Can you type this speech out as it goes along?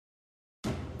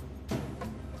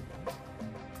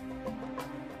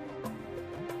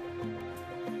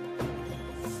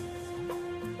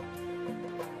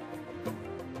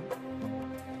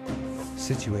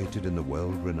Situated in the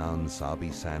world-renowned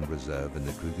Sabi Sand Reserve in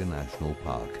the Kruger National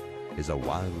Park is a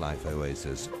wildlife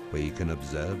oasis where you can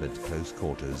observe at close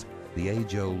quarters the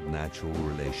age-old natural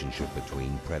relationship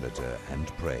between predator and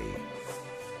prey.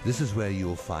 This is where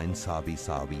you'll find Sabi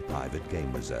Private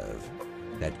Game Reserve,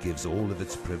 that gives all of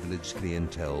its privileged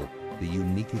clientele the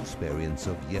unique experience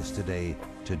of yesterday,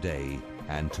 today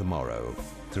and tomorrow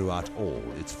throughout all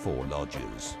its 4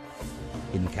 lodges.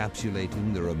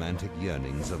 Encapsulating the romantic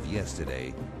yearnings of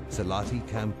yesterday, Salati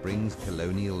Camp brings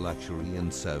colonial luxury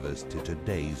and service to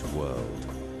today's world.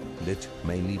 Lit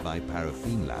mainly by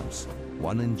paraffin lamps,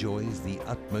 one enjoys the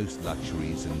utmost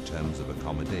luxuries in terms of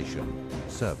accommodation,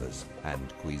 service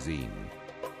and cuisine.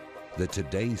 The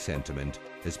today sentiment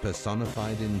is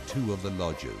personified in 2 of the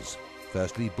lodges.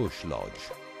 Firstly, Bush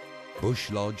Lodge. Bush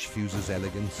Lodge fuses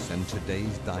elegance and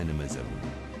today's dynamism.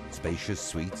 Spacious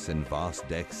suites and vast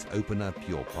decks open up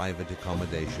your private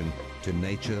accommodation to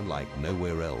nature like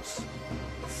nowhere else.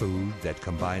 Food that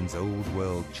combines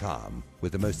old-world charm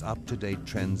with the most up-to-date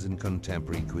trends in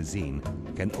contemporary cuisine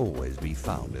can always be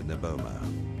found in the Boma.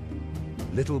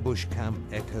 Little Bush Camp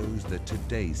echoes the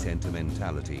today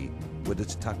sentimentality with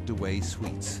its tucked-away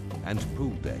suites and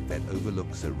pool deck that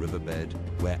overlooks a riverbed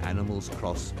where animals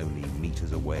cross only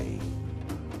meters away.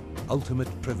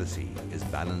 Ultimate privacy is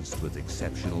balanced with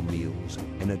exceptional meals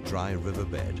in a dry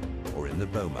riverbed or in the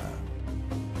Boma.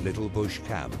 Little Bush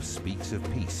Camp speaks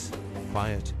of peace,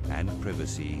 quiet and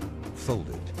privacy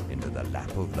folded into the lap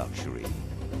of luxury.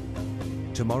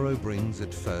 Tomorrow brings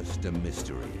at first a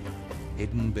mystery.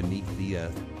 Hidden beneath the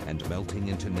earth and melting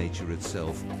into nature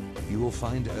itself, you will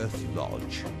find Earth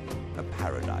Lodge, a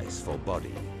paradise for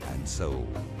body and soul.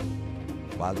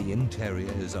 While the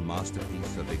interior is a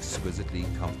masterpiece of exquisitely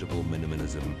comfortable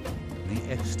minimalism,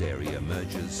 the exterior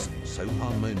merges so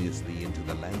harmoniously into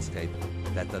the landscape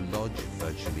that the lodge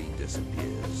virtually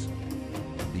disappears.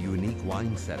 The unique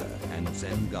wine cellar and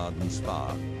Zen garden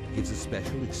spa gives a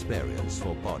special experience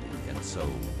for body and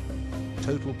soul.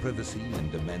 Total privacy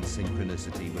and immense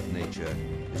synchronicity with nature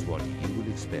is what you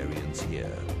will experience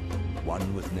here.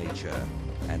 One with nature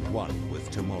and one with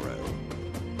tomorrow.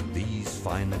 These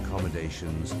fine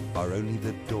accommodations are only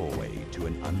the doorway to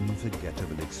an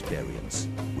unforgettable experience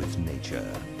with nature.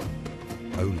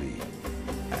 Only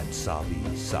at Sabi.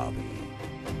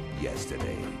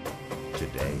 Yesterday,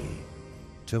 today,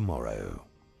 tomorrow.